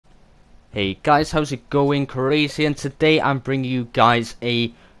Hey guys, how's it going? Crazy, and today I'm bringing you guys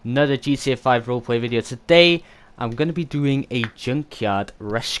another GTA 5 roleplay video. Today I'm going to be doing a junkyard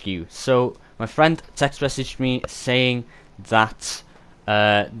rescue. So my friend text messaged me saying that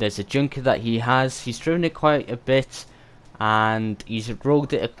there's a junkyard that he has. He's driven it quite a bit and he's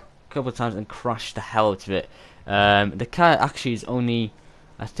rolled it a couple of times and crashed the hell out of it. The car actually is only,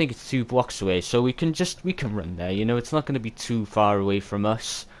 I think it's 2 blocks away, so we can run there. You know, it's not going to be too far away from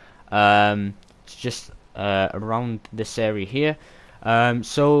us. It's just around this area here.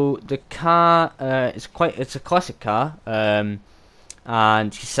 So the car it's a classic car,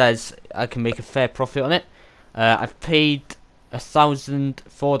 and he says I can make a fair profit on it. I've paid 1,000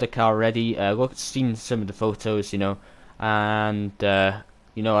 for the car already. Seen some of the photos, you know, and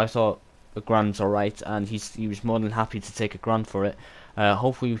you know, I thought a grand's alright, and he was more than happy to take a grand for it.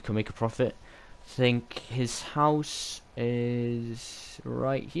 Hopefully we can make a profit. I think his house is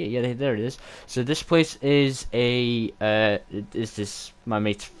right here. Yeah, there it is. So this place is my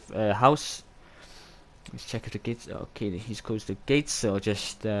mate's house. Let's check if the gates. Okay, he's closed the gates, so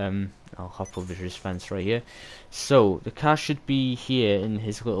I'll hop over his fence right here. So the car should be here in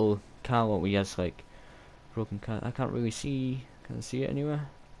his little car lot. He has like broken car. I can't really see. Can I see it anywhere?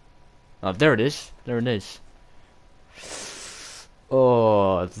 Oh, there it is. There it is.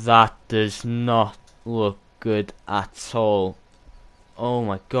 Oh, that does not look good at all. Oh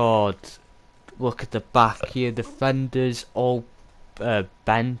my god. Look at the back here. The fenders all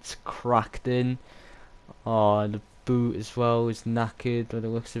bent, cracked in. Oh, the boot as well is knackered by the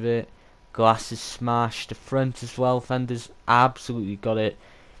looks of it. Glass is smashed. The front as well. Fenders absolutely got it.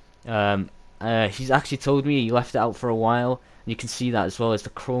 He's actually told me he left it out for a while. And you can see that as well as the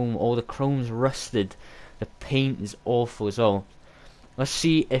chrome. All the chrome's rusted. The paint is awful as well. Let's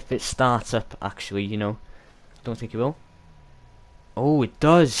see if it starts up, actually, you know. Don't think it will. Oh, it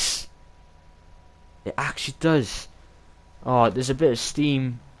does. It actually does. Oh, there's a bit of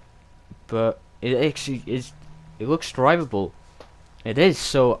steam, but it actually is. It looks drivable. It is,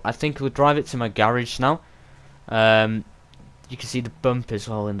 so I think we'll drive it to my garage now. You can see the bumper as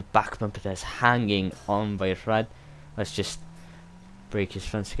well, and the back bumper there's hanging on by a thread. Let's just break his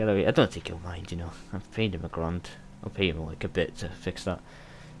fence together. I don't think he'll mind, you know. I've paid him a grand. I'll pay him like a bit to fix that.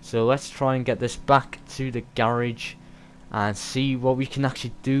 So let's try and get this back to the garage and see what we can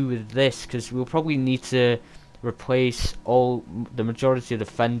actually do with this, because we'll probably need to replace the majority of the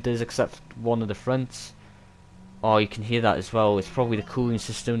fenders except one of the fronts. Oh, you can hear that as well. It's probably the cooling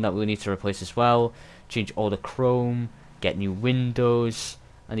system that we'll need to replace as well. Change all the chrome, get new windows,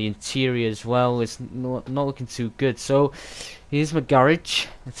 and the interior as well is not looking too good. So here's my garage.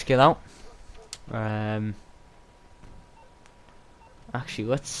 Let's get out. Actually,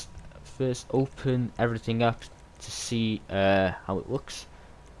 let's first open everything up to see how it looks.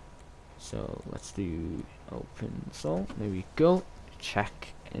 So let's do open. So there we go. Check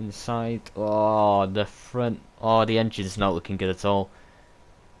inside. Oh, the front. Oh, the engine's not looking good at all.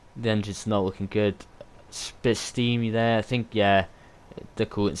 The engine's not looking good. It's a bit steamy there. I think, yeah, the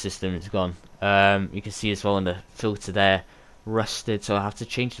coolant system is gone. You can see as well in the filter there, rusted. So I have to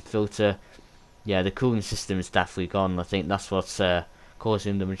change the filter. Yeah, the cooling system is definitely gone. I think that's what's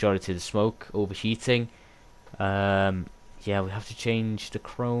causing the majority of the smoke, overheating. Yeah, we have to change the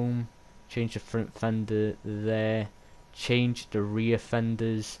chrome, change the front fender there, change the rear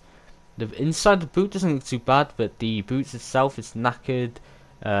fenders. The inside the boot doesn't look too bad, but the boot itself is knackered.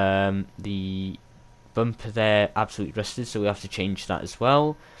 The bumper there absolutely rusted, so we have to change that as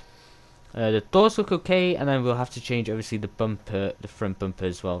well. The doors look okay, and then we'll have to change obviously the bumper, the front bumper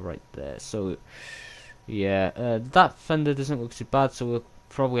as well right there. So yeah, that fender doesn't look too bad, so we'll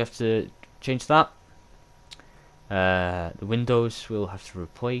probably have to change that. The windows we'll have to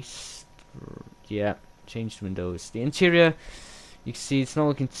replace. Yeah, change the windows. The interior, you can see it's not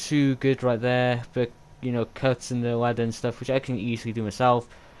looking too good right there, but you know, cuts in the leather and stuff, which I can easily do myself.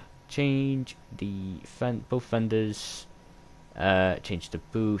 Change the both fenders. Change the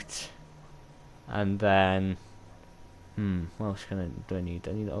boot, and then what else do I need?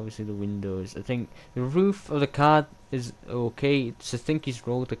 I need obviously the windows. I think the roof of the car is okay. So I think he's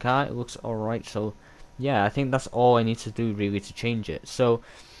rolled the car. It looks alright. So yeah, I think that's all I need to do really to change it. So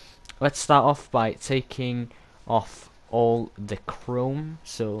let's start off by taking off all the chrome.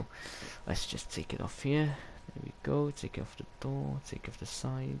 So let's just take it off here. There we go. Take it off the door. Take off the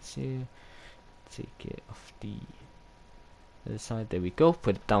sides here. Take it off the other side. There we go.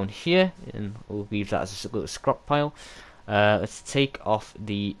 Put it down here, and we'll leave that as a little scrap pile. Let's take off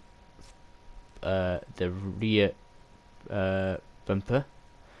the rear bumper.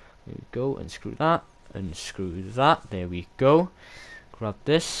 There we go. Unscrew that. Unscrew that. There we go. Grab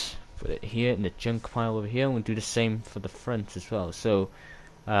this. Put it here in the junk pile over here, and we'll do the same for the front as well. So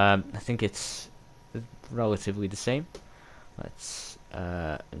I think it's relatively the same. Let's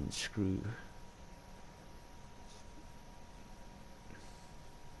unscrew.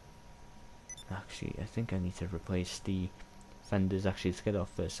 Actually, I think I need to replace the fenders actually to get off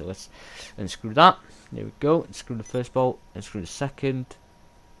first. So let's unscrew that. There we go. Unscrew the first bolt. Unscrew the second.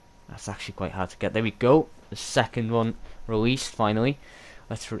 That's actually quite hard to get. There we go. The second one released finally.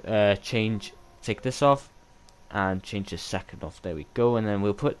 Let's take this off and change the second off. There we go. And then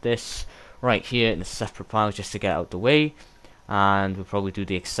we'll put this right here in a separate pile just to get out the way. And we'll probably do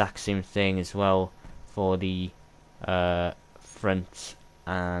the exact same thing as well for the front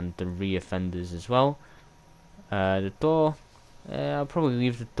and the rear fenders as well. The door, I'll probably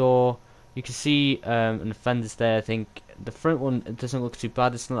leave the door. You can see in the fenders there, I think the front one, it doesn't look too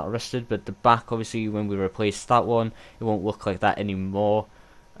bad, it's not rusted, but the back, obviously when we replace that one, it won't look like that anymore.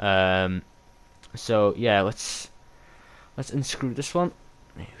 So yeah, let's unscrew this one.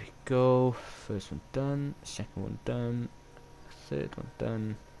 There we go. First one done, second one done, third one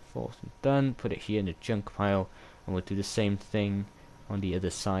done, fourth one done. Put it here in the junk pile, and we'll do the same thing on the other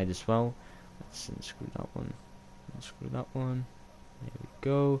side as well. Let's unscrew that one, unscrew that one. There we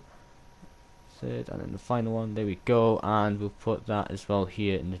go. Third, and then the final one. There we go. And we'll put that as well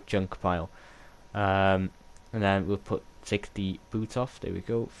here in the junk pile. And then we'll take the boot off. There we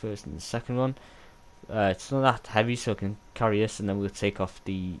go. First and the second one. It's not that heavy, so I can carry this, and then we'll take off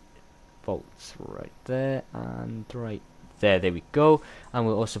the bolts right there and right there. There we go. And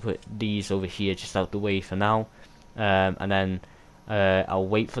we'll also put these over here just out the way for now. And then I'll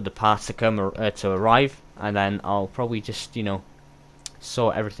wait for the parts to come to arrive, and then I'll probably just, you know,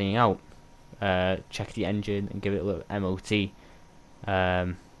 sort everything out, check the engine and give it a little MOT,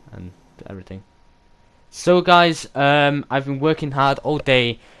 and everything. So guys, I've been working hard all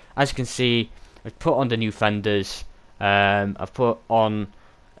day. As you can see, I've put on the new fenders, I've put on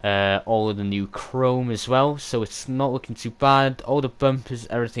all of the new chrome as well, so it's not looking too bad. All the bumpers,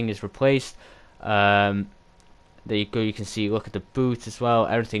 everything is replaced. There you go, you can see, look at the boot as well,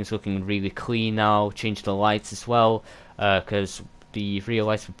 everything's looking really clean now. Changed the lights as well, because the rear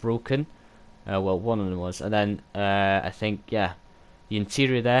lights were broken. Well, one of them was, and then I think, yeah, the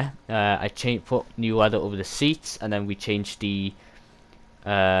interior there, I put new leather over the seats, and then we changed the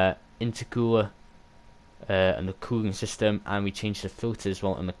intercooler and the cooling system, and we changed the filter as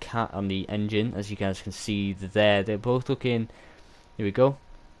well on the engine. As you guys can see there, they're both looking. Here we go.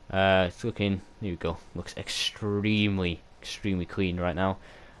 It's looking, there we go, looks extremely clean right now.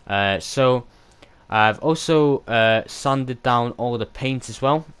 So I've also sanded down all the paint as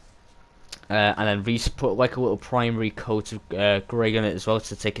well, and then put like a little primary coat of grey on it as well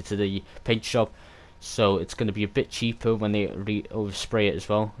to take it to the paint shop, so it's going to be a bit cheaper when they overspray it as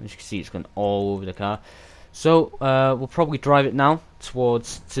well. As you can see, it's going all over the car. So we'll probably drive it now to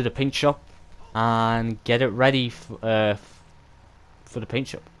the paint shop and get it ready for the paint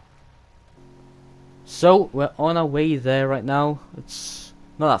shop. So we're on our way there right now. It's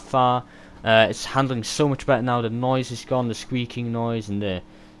not that far. It's handling so much better now. The noise is gone, the squeaking noise and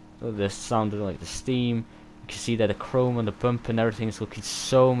the sound of like the steam. You can see that the chrome on the bumper and everything is looking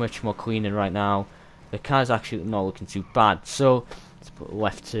so much more cleaner right now. The car's actually not looking too bad. So let's put a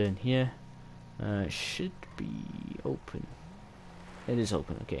left turn here. It should be open. It is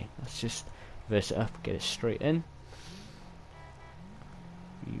open. Okay, let's just reverse it up, get it straight in.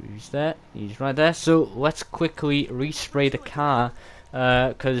 He's there, he's right there. So let's quickly respray the car,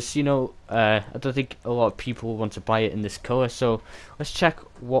 because you know, I don't think a lot of people want to buy it in this color. So let's check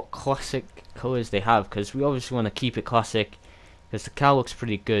what classic colors they have, because we obviously want to keep it classic, because the car looks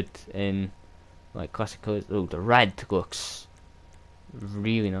pretty good in like classic colors. Oh, the red looks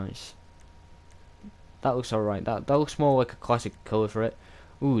really nice. That looks alright. That looks more like a classic color for it.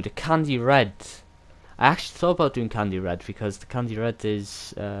 Ooh, the candy red. I actually thought about doing candy red, because the candy red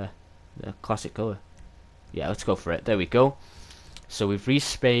is the classic color. Yeah, let's go for it. There we go. So we've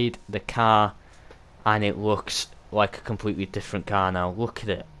resprayed the car, and it looks like a completely different car now. Look at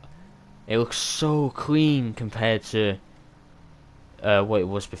it. It looks so clean compared to what it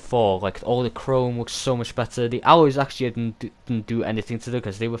was before. Like, all the chrome looks so much better. The alloys actually didn't do anything to them,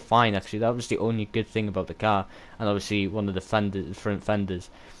 because they were fine actually. That was the only good thing about the car, and obviously one of the front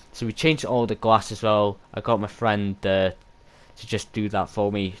fenders. So we changed all the glass as well. I got my friend to just do that for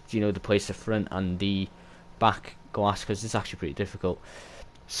me, you know, to place the front and the back glass, because it's actually pretty difficult.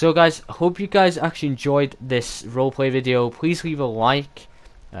 So guys, I hope you guys actually enjoyed this roleplay video. Please leave a like,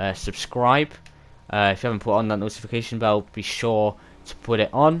 subscribe. If you haven't put on that notification bell, be sure to put it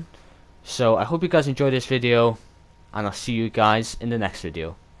on. So I hope you guys enjoyed this video, and I'll see you guys in the next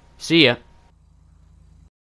video. See ya.